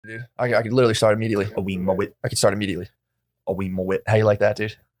Dude, I could literally start immediately. A wee mullet. I could start immediately. A wee mullet. How you like that,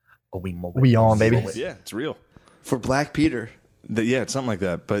 dude? A wee mullet. We on, baby. Yeah, it's real. For Black Peter. Yeah, it's something like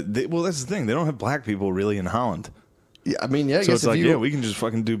that. But well, that's the thing. They don't have black people really in Holland. Yeah, I mean, yeah. I So guess it's if like, you, yeah, we can just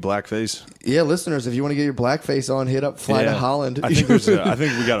fucking do blackface. yeah, listeners, if you want to get your blackface on, hit up Fly to Holland. I think I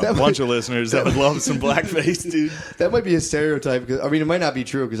think we got a bunch of listeners that would love some blackface, dude. That might be a stereotype. I mean, it might not be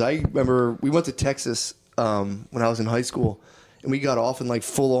true because I remember we went to Texas when I was in high school, and we got off in like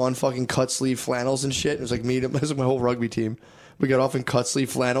full on fucking cut sleeve flannels and shit. It was like me and my whole rugby team. We got off in cut sleeve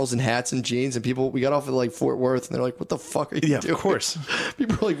flannels and hats and jeans, and we got off at like Fort Worth, and they're like, "What the fuck are you doing?" Of course.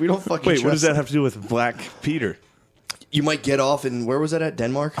 People are like, "We don't fucking." Wait, what does trust that have to do with Black Peter? You might get off in, where was that at?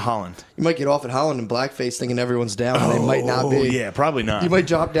 Denmark? Holland. You might get off at Holland in blackface thinking everyone's down, and they might not be. Yeah, probably not. You might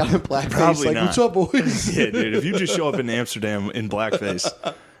drop down in blackface Probably like, not. "What's up, boys?" Yeah, dude. If you just show up in Amsterdam in blackface,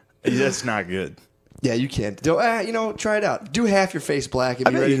 that's not good. Yeah, you can't. Try it out. Do half your face black and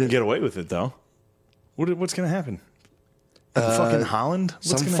I be bet ready you can to get away with it, though. What's going to happen? Fucking Holland? What's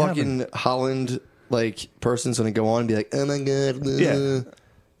some gonna fucking happen? Holland person's gonna go on and be like, "Oh my god." Yeah.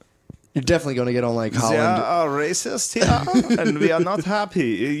 You're definitely gonna get on like Holland. They are racist here, and we are not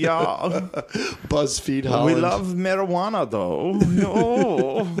happy. Yeah. BuzzFeed Holland. We love marijuana, though.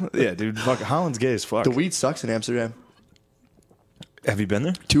 Oh. Yeah, dude. Fuck, Holland's gay as fuck. The weed sucks in Amsterdam. Have you been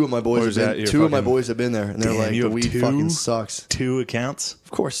there? Two of my boys Or have is that been. your Two of my fucking- boys have been there, and they're Damn, like, you "The have weed two? fucking sucks." 2 accounts?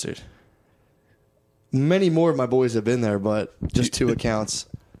 Of course, dude. Many more of my boys have been there, but just 2 accounts.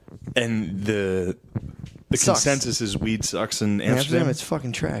 And the Sucks. consensus is weed sucks in In Amsterdam, Amsterdam? it's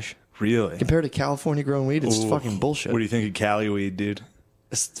fucking trash. Really? Compared to California grown weed, it's Ooh. fucking bullshit. What do you think of Cali weed, dude?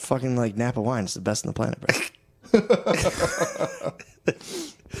 It's fucking like Napa wine. It's the best on the planet, bro.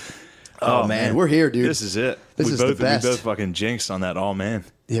 Oh, man, we're here, dude. This is it. This is the best. We both fucking jinxed on that all man.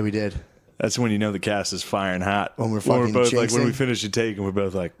 Yeah, we did. That's when you know the cast is firing hot. When we're fucking both like when we jinxing. finish a take and we're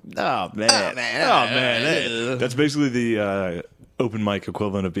both like, oh man. That's basically the open mic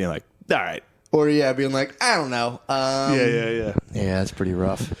equivalent of being like, all right. Or being like, I don't know. Yeah. Yeah, that's pretty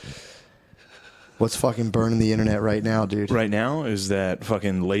rough. What's fucking burning the internet right now, dude? Right now is that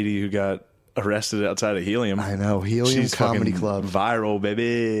fucking lady who got arrested outside of Helium. I know. Helium She's Comedy fucking Club. viral,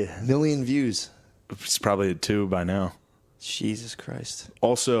 baby. 1 million views. It's probably at 2 by now. Jesus Christ.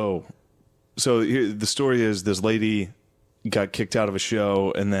 Also, so here, the story is this lady got kicked out of a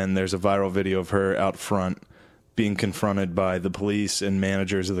show, and then there's a viral video of her out front being confronted by the police and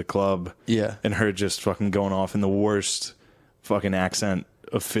managers of the club. Yeah. And her just fucking going off in the worst fucking accent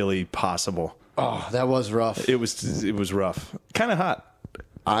of Philly possible. Oh, that was rough. It was rough. Kind of hot.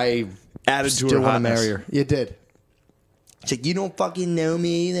 I Added to still her want to hotness. marry her. You did. She's like, you don't fucking know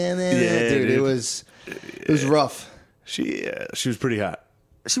me. Yeah, dude. dude. It was rough. She was pretty hot.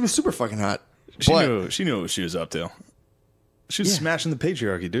 She was super fucking hot. She But- knew what she was up to. She was smashing the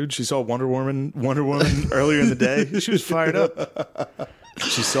patriarchy, dude. She saw Wonder Woman earlier in the day. She was fired up.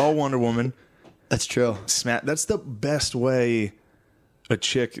 She saw Wonder Woman. That's true. That's the best way a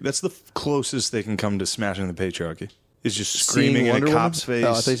chick. That's the closest they can come to smashing the patriarchy. Is just screaming Seeing in Wonder a Woman? cop's face.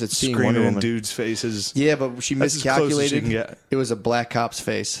 Oh, I thought you said seeing screaming Wonder in Woman. dudes' faces. Yeah, but she That's as close as you miscalculated. can get. It was a black cop's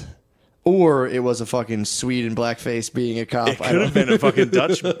face. Or it was a fucking Swede in blackface being a cop. It could have been a fucking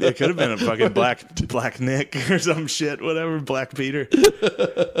Dutch. It could have been a fucking black Nick or some shit. Whatever, Black Peter.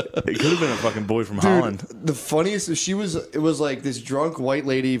 It could have been a fucking boy from Holland. The funniest is it was like this drunk white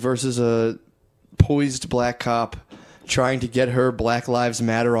lady versus a poised black cop trying to get her Black Lives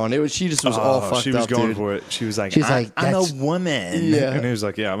Matter on. She just was all fucked up. She was going dude. for it. She was like, She's like, I'm a "That's- woman. Yeah. And he was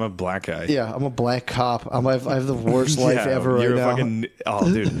like, yeah, I'm a black guy. Yeah, I'm a black cop. I have the worst life Yeah, ever right you're a now. fucking,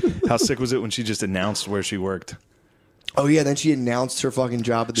 oh, dude. How sick was it when she just announced where she worked? Oh yeah, then she announced her fucking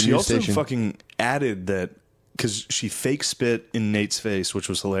job at the She news also station. fucking added that because she fake spit in Nate's face, which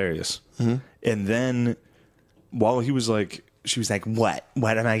was hilarious. Mm-hmm. And then while he was like, she was like, what?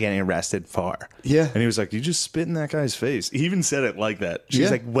 What am I getting arrested for? Yeah. And he was like, you just spit in that guy's face. He even said it like that. She was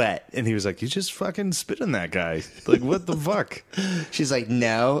Yeah. like, what? And he was like, you just fucking spit in that guy. Like, what the fuck? She's like,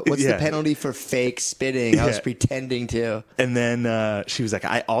 no. What's Yeah. the penalty for fake spitting? I was Yeah. pretending to. And then she was like,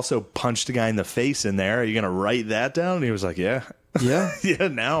 I also punched a guy in the face in there. Are you going to write that down? And he was like, yeah. Yeah. Yeah,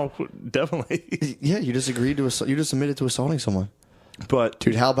 now, definitely. Yeah, you just agreed to you just admitted to assaulting someone. But,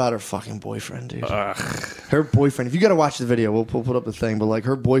 Dude, how about her fucking boyfriend, dude? Her boyfriend. If you got to watch the video, we'll put up the thing. But like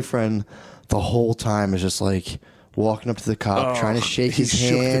her boyfriend, the whole time is just like walking up to the cop, trying to shake he his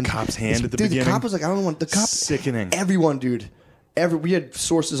shook the hand. cop's hand at the dude, beginning. The cop was like, I don't want the cop. Sickening. Everyone, dude. We had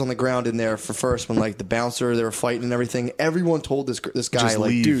sources on the ground in there for first when like the bouncer, they were fighting and everything. Everyone told this guy, just like,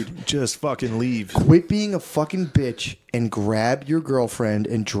 leave. dude, Just fucking leave. quit being a fucking bitch and grab your girlfriend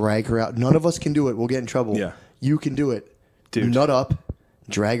and drag her out. None of us can do it. We'll get in trouble. Yeah. You can do it. Dude. Nut up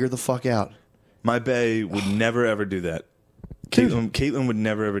Drag her the fuck out. My bae would never ever do that. Caitlin would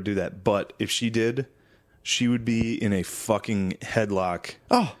never ever do that. But if she did, she would be in a fucking headlock.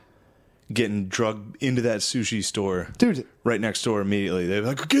 Oh. Getting drugged into that sushi store. Dude. Right next door immediately. They're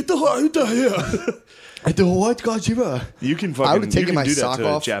like, get the hell out of here. I do what, Godzilla? You can I would have taken you can my do that sock to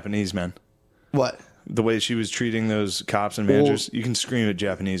off. Japanese men. What? The way she was treating those cops and managers, you can scream at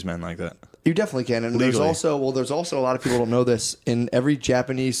Japanese men like that. You definitely can. And Legally. there's also a lot of people don't know this. In every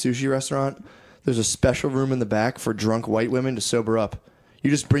Japanese sushi restaurant, there's a special room in the back for drunk white women to sober up. You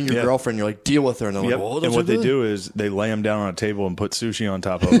just bring your girlfriend, you're like, deal with her. And they're like, oh, and what they do is they lay them down on a table and put sushi on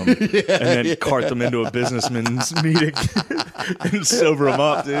top of them and then cart them into a businessman's meeting and sober them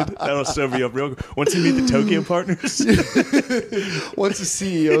up, dude. That'll sober you up real quick. Once you meet the Tokyo partners. Once the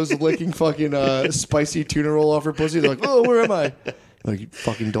CEO's licking fucking spicy tuna roll off her pussy, they're like, oh, where am I? Like, you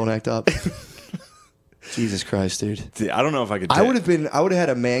fucking don't act up. Jesus Christ, dude. I don't know if I could. I would have had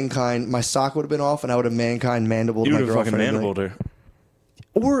a mankind, my sock would have been off and I would have mankind mandibled You my would have fucking girlfriend. mandibled her.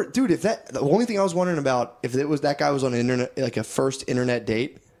 Or, dude, the only thing I was wondering about, if it was that guy was on internet, like a first internet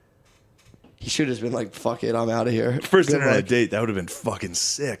date, he should have been like, fuck it, I'm out of here. First Good internet luck. date, that would have been fucking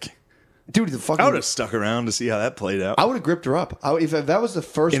sick. Dude, the fucking. I would have stuck around to see how that played out. I would have gripped her up. If that was the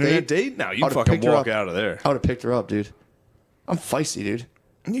first Internet date? No, you I would've fucking picked her walk up. out of there. I would have picked her up, dude. I'm feisty, dude.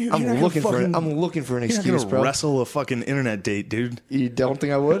 You're I'm not gonna looking fucking- I'm looking for an You're not excuse, gonna bro. wrestle a fucking internet date, dude. You don't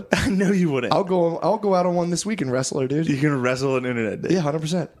think I would? I know you wouldn't. I'll go out on one this week and wrestle her, dude. You're gonna wrestle an internet date. Yeah,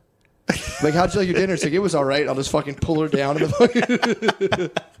 100%. Like, how'd you like your dinner? It's like, it was all right. I'll just fucking pull her down in the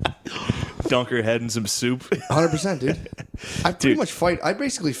fucking. Dunk her head in some soup. 100%, dude. I pretty much fight. I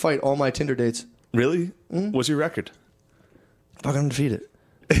basically fight all my Tinder dates. Really? What's your record? Fucking undefeated.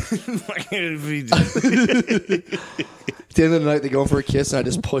 Fucking At the end of the night, they go in for a kiss, and I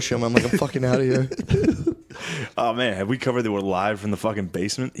just push them. I'm like, I'm fucking out of here. Oh man, have we covered that we're live from the fucking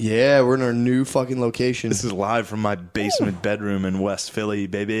basement? Yeah, we're in our new fucking location. This is live from my basement bedroom in West Philly,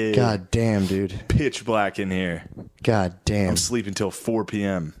 baby. God damn, dude. Pitch black in here. God damn. I'm sleeping till 4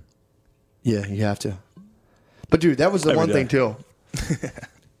 p.m. Yeah, you have to. But dude, that was the Every one day. thing too.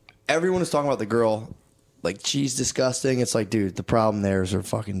 Everyone is talking about the girl, like she's disgusting. It's like, dude, the problem there is her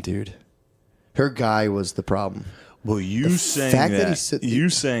fucking dude. Her guy was the problem. Well, you The saying fact that that, he said- you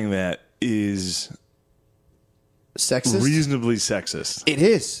saying that is Sexist? reasonably sexist. It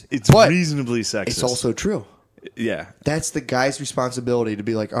is. It's but reasonably sexist. it's also true. yeah. That's the guy's responsibility to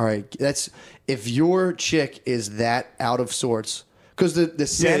be like, all right, that's if your chick is that out of sorts, because the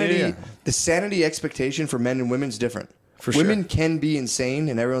sanity yeah. the sanity expectation for men and women is different. For Women sure. can be insane,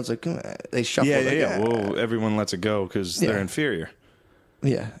 and everyone's like, they shuffle. Yeah, like, yeah. Well, everyone lets it go because they're Yeah. inferior.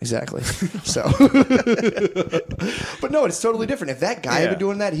 Yeah, exactly. So, but no, it's totally different. If that guy had Yeah. been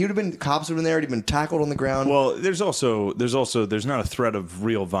doing that, he would have been. Cops would have been there. He'd been tackled on the ground. Well, there's not a threat of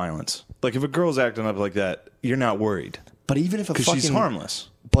real violence. Like if a girl's acting up like that, you're not worried but even if a because fucking she's harmless.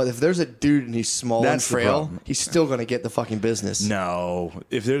 But if there's a dude and he's small That's the and frail, problem. he's still gonna get the fucking business. No,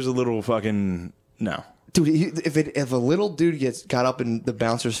 if there's a little fucking no. Dude, if a little dude got up in the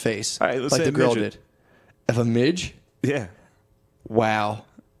bouncer's face, All right, let's like say the a girl midget. did, if a midge, Yeah. wow.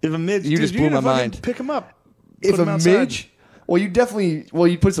 If a midge, You dude, just you're blew gonna my fucking mind. Pick him up. If Put a him outside. midge, well,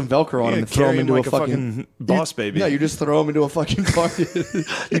 you put some Velcro on him Yeah, and throw carry him him into like a a fucking fucking boss baby. No, you just throw him into a fucking car.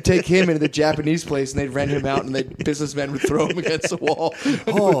 You take him into the Japanese place and they'd rent him out, and businessmen would throw him against the wall.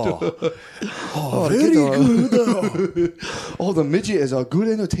 Oh, very good. Oh, the midget is a good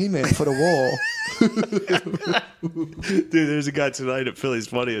entertainment for the wall. Dude, there's a guy tonight at Philly's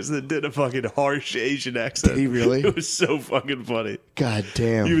Funniest that did a fucking harsh Asian accent. Did he really? It was so fucking funny. God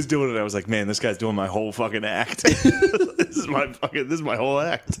damn. He was doing it. I was like, man, this guy's doing my whole fucking act. This is my whole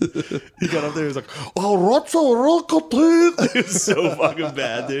act. He got up there. He was like, oh, that's a rocket. It was so fucking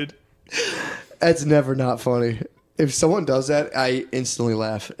bad, dude. That's never not funny. If someone does that, I instantly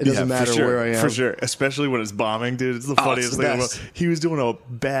laugh. It doesn't Yeah, matter for sure, where I am. For sure. Especially when it's bombing, dude. It's the funniest the thing. best. He was doing a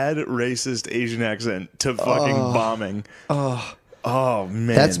bad racist Asian accent to fucking bombing. Oh,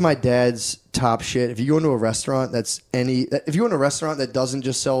 man. That's my dad's top shit. If you go into a restaurant if you go into a restaurant that doesn't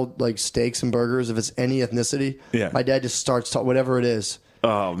just sell like steaks and burgers, if it's any ethnicity, Yeah. my dad just starts talking, whatever it is.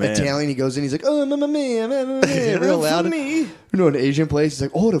 Oh, man. Italian, he goes in, he's like, oh, mamma mia, real loud. Me. You know, an Asian place, he's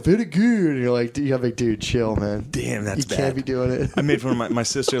like, oh, they're very good. And you're like, dude, chill, man. Damn, that's You bad. can't be doing it. I made fun of my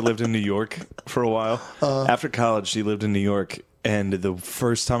sister lived in New York for a while. After college, she lived in New York. And the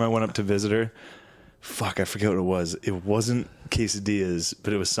first time I went up to visit her, I forget what it was. It wasn't quesadillas,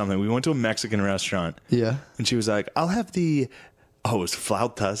 but it was something. We went to a Mexican restaurant. Yeah. And she was like, I'll have it was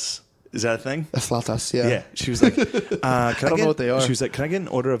flautas. Is that a thing? The flautas, yeah. Yeah. She was like, can I don't know what they are. She was like, can I get an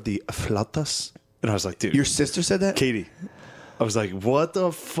order of the flautas? And I was like, dude. Your sister said that? Katie. I was like, what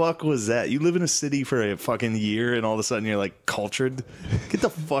the fuck was that? You live in a city for a fucking year and all of a sudden you're like cultured? Get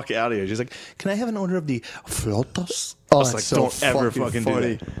the fuck out of here. She's like, can I have an order of the frutas? I was like, so don't ever fucking fucking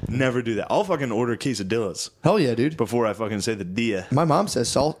funny. do that. Never do that. I'll fucking order quesadillas Hell yeah, dude. before I fucking say the dia. My mom says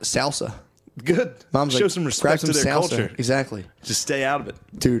salsa. Good. Mom's Show like, some grab respect some to their salsa. culture. Exactly. Just stay out of it.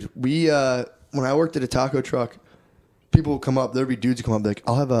 Dude, we when I worked at a taco truck, people would come up. There'd be dudes who come up like,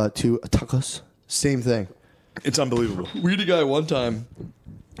 I'll have 2 tacos. Same thing. It's unbelievable. We had a guy one time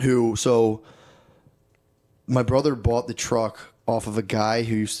who, so my brother bought the truck off of a guy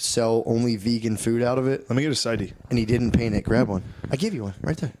who used to sell only vegan food out of it, Let me get a sidey. and he didn't paint it. Grab one. I gave you one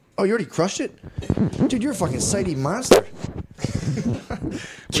right there. Oh, you already crushed it? Dude, you're a fucking sighty monster.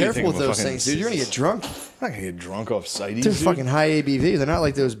 Careful with those things, dude. You're going to get drunk. I'm not going to get drunk off sidies. They're fucking high ABV. They're not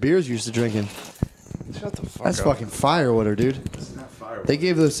like those beers you used to drinking. Shut the fuck That's up. fucking firewater, dude. It's not fire. They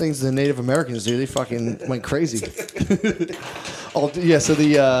gave those things to the Native Americans, dude. They fucking went crazy. Yeah, so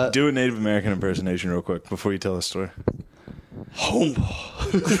the... Do a Native American impersonation real quick before you tell the story. home.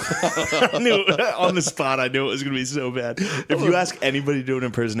 I knew on the spot. I knew it was going to be so bad. If you ask anybody to do an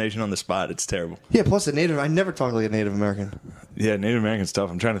impersonation on the spot, it's terrible. Yeah, plus a Native... I never talk like a Native American. Yeah, Native American stuff.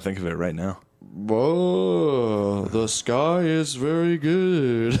 I'm trying to think of it right now. Whoa, the sky is very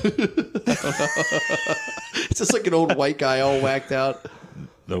good. It's just like an old white guy all whacked out.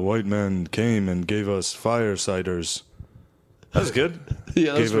 The white man came and gave us fire ciders. That was good.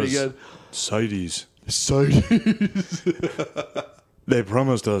 Yeah, that's Gave pretty us good. Cides. Sorry. They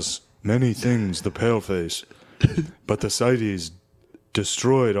promised us many things, the paleface, but the Cides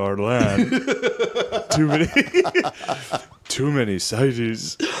destroyed our land. Too many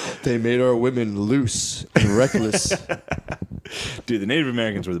Cides. They made our women loose and reckless. Dude, the Native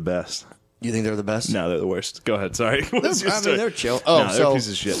Americans were the best. You think they're the best? No, they're the worst. Go ahead. Sorry. What's your I mean, story? they're chill. Oh, No, they're so a piece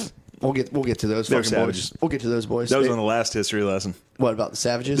of shit. we'll get to those They're fucking savages. boys. We'll get to those boys. That was They- on the last history lesson. What about the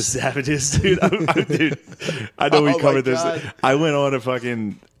savages? The savages, dude. Dude, I know we Oh my covered this. God. I went on a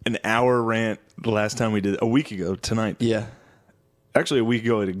fucking an hour rant the last time we did a week ago tonight. Yeah. Actually, a week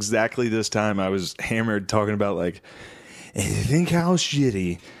ago at exactly this time, I was hammered talking about like, think how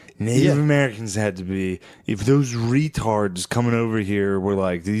shitty Native Yeah. Americans had to be if those retards coming over here were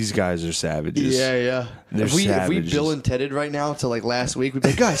like, these guys are savages. Yeah. They're If we savages. Bill and Tedded right now to like last week, we'd be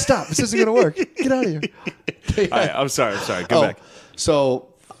like, guys, stop. This isn't going to work. Get out of here. All right, I'm sorry. Go back. So,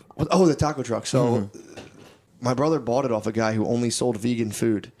 the taco truck. So, my brother bought it off a guy who only sold vegan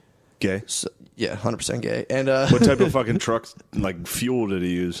food. Gay. So, yeah, 100% gay. And What type of fucking truck, like fuel did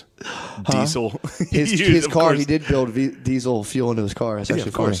he use? Diesel. his He used, of car, course. he did build diesel fuel into his car. That's Yeah, actually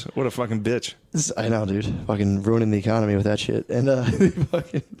of funny. course. What a fucking bitch. I know, dude. Fucking ruining the economy with that shit. And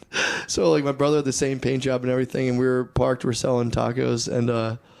so like my brother had the same paint job and everything, and we were parked, we're selling tacos,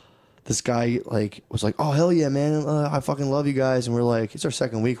 and this guy like was like, "Oh hell yeah, man! I fucking love you guys." And we're like, it's our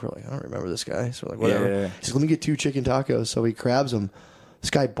second week. We're like, I don't remember this guy. So we're like, whatever. Yeah. He's like, let me get 2 chicken tacos. So he grabs them. This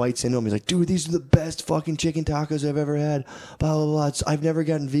guy bites into him. He's like, dude, these are the best fucking chicken tacos I've ever had. Blah, blah, blah. I've never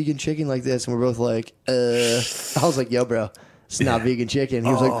gotten vegan chicken like this. And we're both like, I was like, yo, bro, it's not vegan chicken.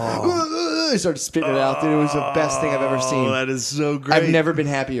 He was like, he started spitting it out, dude. It was the best thing I've ever Oh, seen. that is so great. I've never been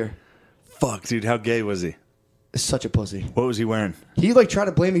happier. Fuck, dude. How gay was he? It's such a pussy. What was he wearing? He like tried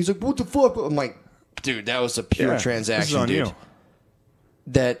to blame me. He's like, what the fuck? I'm like, dude, that was a pure Yeah, this is transaction, on dude. you.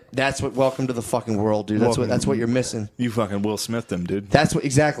 That's what welcome to the fucking world, dude. That's what you're missing. You fucking Will Smith them, dude. That's what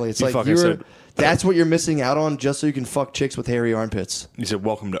exactly. It's You like fucking said- that's what you're missing out on just so you can fuck chicks with hairy armpits. You said,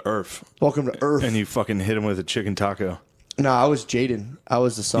 welcome to Earth. Welcome to Earth. And you fucking hit him with a chicken taco. No, I was Jaden. I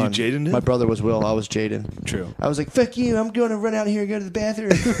was the son. You Jaden'd him? My brother was Will. I was Jaden. True. I was like, fuck you. I'm going to run out here and go to the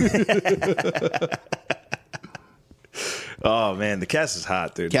bathroom. Oh, man. The cast is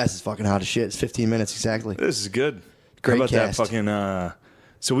hot, dude. Gas is fucking hot as shit. It's 15 minutes exactly. This is good. Great How about cast. that fucking...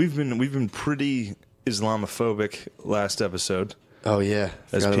 So we've been pretty Islamophobic last episode, Oh, yeah.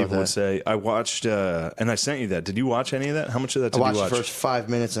 as Forgot about people would that. say. I watched... and I sent you that. Did you watch any of that? How much of that I did you watched watch? the first 5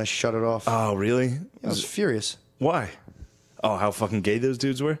 minutes and I shut it off. Oh, really? I was furious. Why? Oh, how fucking gay those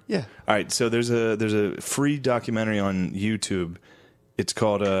dudes were? Yeah. All right, so there's a free documentary on YouTube. It's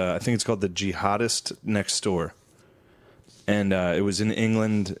called I think it's called The Jihadist Next Door, and it was in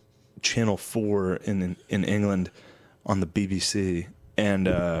England, Channel 4 in England, on the BBC, and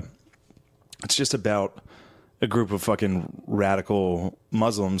it's just about a group of fucking radical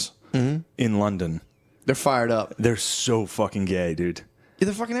Muslims in London. They're fired up. They're so fucking gay, dude. Yeah,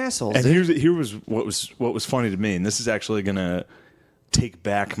 they're fucking assholes. And dude. here was what was funny to me, and this is actually gonna take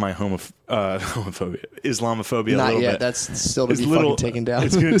back my homophobia, Islamophobia a Not little yet. bit. That's still to It's be little- fucking taken down.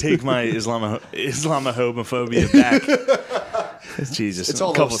 It's gonna take my Islamophobia back. Jesus, It's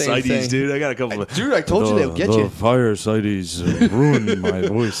all a couple the same sighties, thing. dude. I got a couple. Dude, I told you they'll get you. The fire sighties ruined my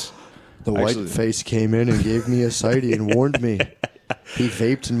voice. The white face came in and gave me a sighty and warned me. He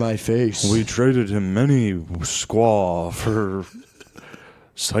vaped in my face. We traded him many squaw for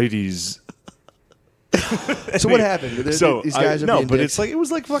sighties. So what happened? These guys are being but dicks. it's like it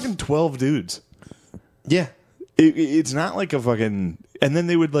was like fucking 12 dudes. Yeah. It's not like a fucking. And then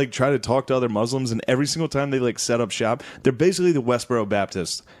they would like try to talk to other Muslims, and every single time they like set up shop, they're basically the Westboro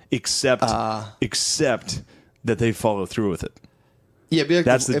Baptists, except that they follow through with it. Yeah, it'd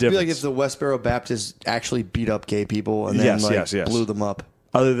That's be like if the Westboro Baptists actually beat up gay people and then blew them up.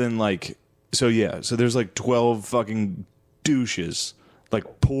 Other than like, so there's like 12 fucking douches,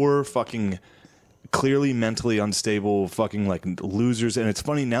 like poor fucking, clearly mentally unstable fucking like losers. And it's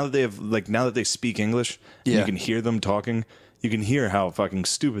funny now that they have like now that they speak English, and you can hear them talking. You can hear how fucking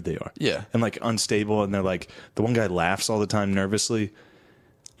stupid they are. Yeah. And like unstable, and they're like the one guy laughs all the time nervously,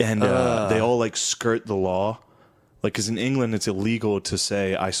 and they all like skirt the law. Like, because in England, it's illegal to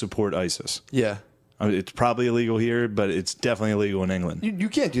say, I support ISIS. Yeah. I mean, it's probably illegal here, but it's definitely illegal in England. You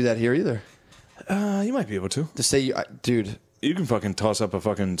can't do that here either. You might be able to. To say, dude. You can fucking toss up a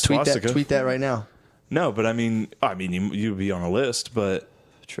fucking swastika. Tweet that right now. No, but I mean, you'd be on a list, but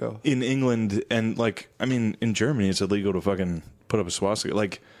True. In England and like, I mean, in Germany, it's illegal to fucking put up a swastika.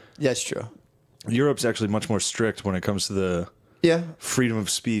 Like, yeah, it's true. Europe's actually much more strict when it comes to the freedom of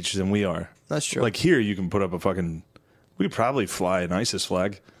speech than we are. That's true. Like here, you can put up a fucking. We'd probably fly an ISIS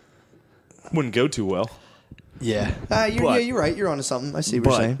flag. Wouldn't go too well. Yeah. You're right. You're onto something. I see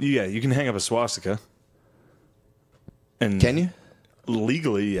what you're saying. Yeah, you can hang up a swastika. And can you?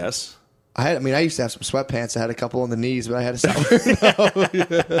 Legally, yes. I used to have some sweatpants. I had a couple on the knees, but I had to stop wearing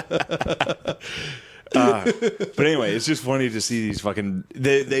them. But anyway, it's just funny to see these fucking.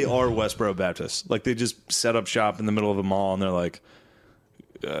 They are Westboro Baptists. Like they just set up shop in the middle of a mall, and they're like,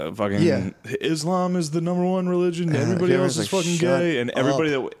 fucking Islam is the #1 religion. Everybody else is fucking gay, and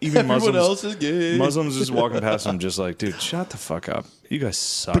everybody that even Everyone Muslims else is gay. Muslims just walking past them, just like, dude, shut the fuck up. You guys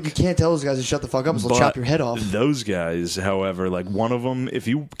suck. But you can't tell those guys to shut the fuck up, so they'll chop your head off. Those guys, however, like one of them, if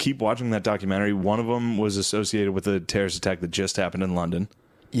you keep watching that documentary, one of them was associated with a terrorist attack that just happened in London.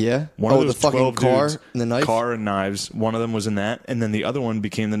 Yeah. One of those the fucking 12 car dudes, and the knife. Car and knives. One of them was in that, and then the other one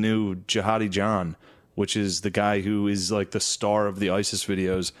became the new Jihadi John, which is the guy who is like the star of the ISIS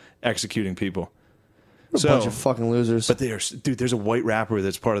videos executing people. A bunch of fucking losers. But there's a white rapper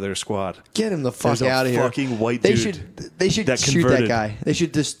that's part of their squad. Get him the fuck There's out of here. Fucking white They dude. They should that shoot that converted. guy. They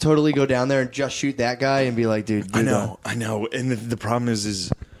should just totally go down there and just shoot that guy and be like, dude, I know. And the problem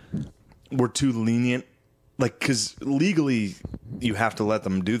is we're too lenient. Like, because legally, you have to let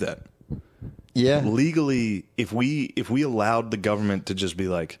them do that. Yeah. Legally, if we allowed the government to just be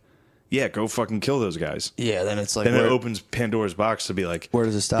like, yeah, go fucking kill those guys. Yeah, then it's like... Then it opens Pandora's box to be like... Where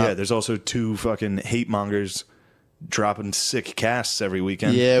does it stop? Yeah, there's also 2 fucking hate mongers dropping sick casts every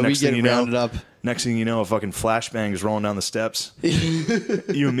weekend. Yeah, we get rounded up. Next thing you know, a fucking flashbang is rolling down the steps.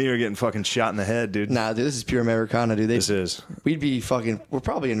 You and me are getting fucking shot in the head, dude. Nah, dude, this is pure Americana, dude. This is. We'd be fucking... We're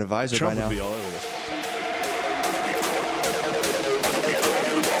probably an advisor Trump by now. would be all over this.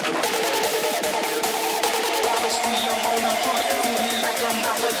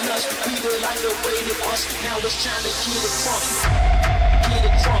 Now it's time to get it funky. Get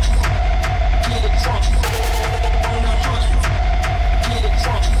it funky. Get it funky.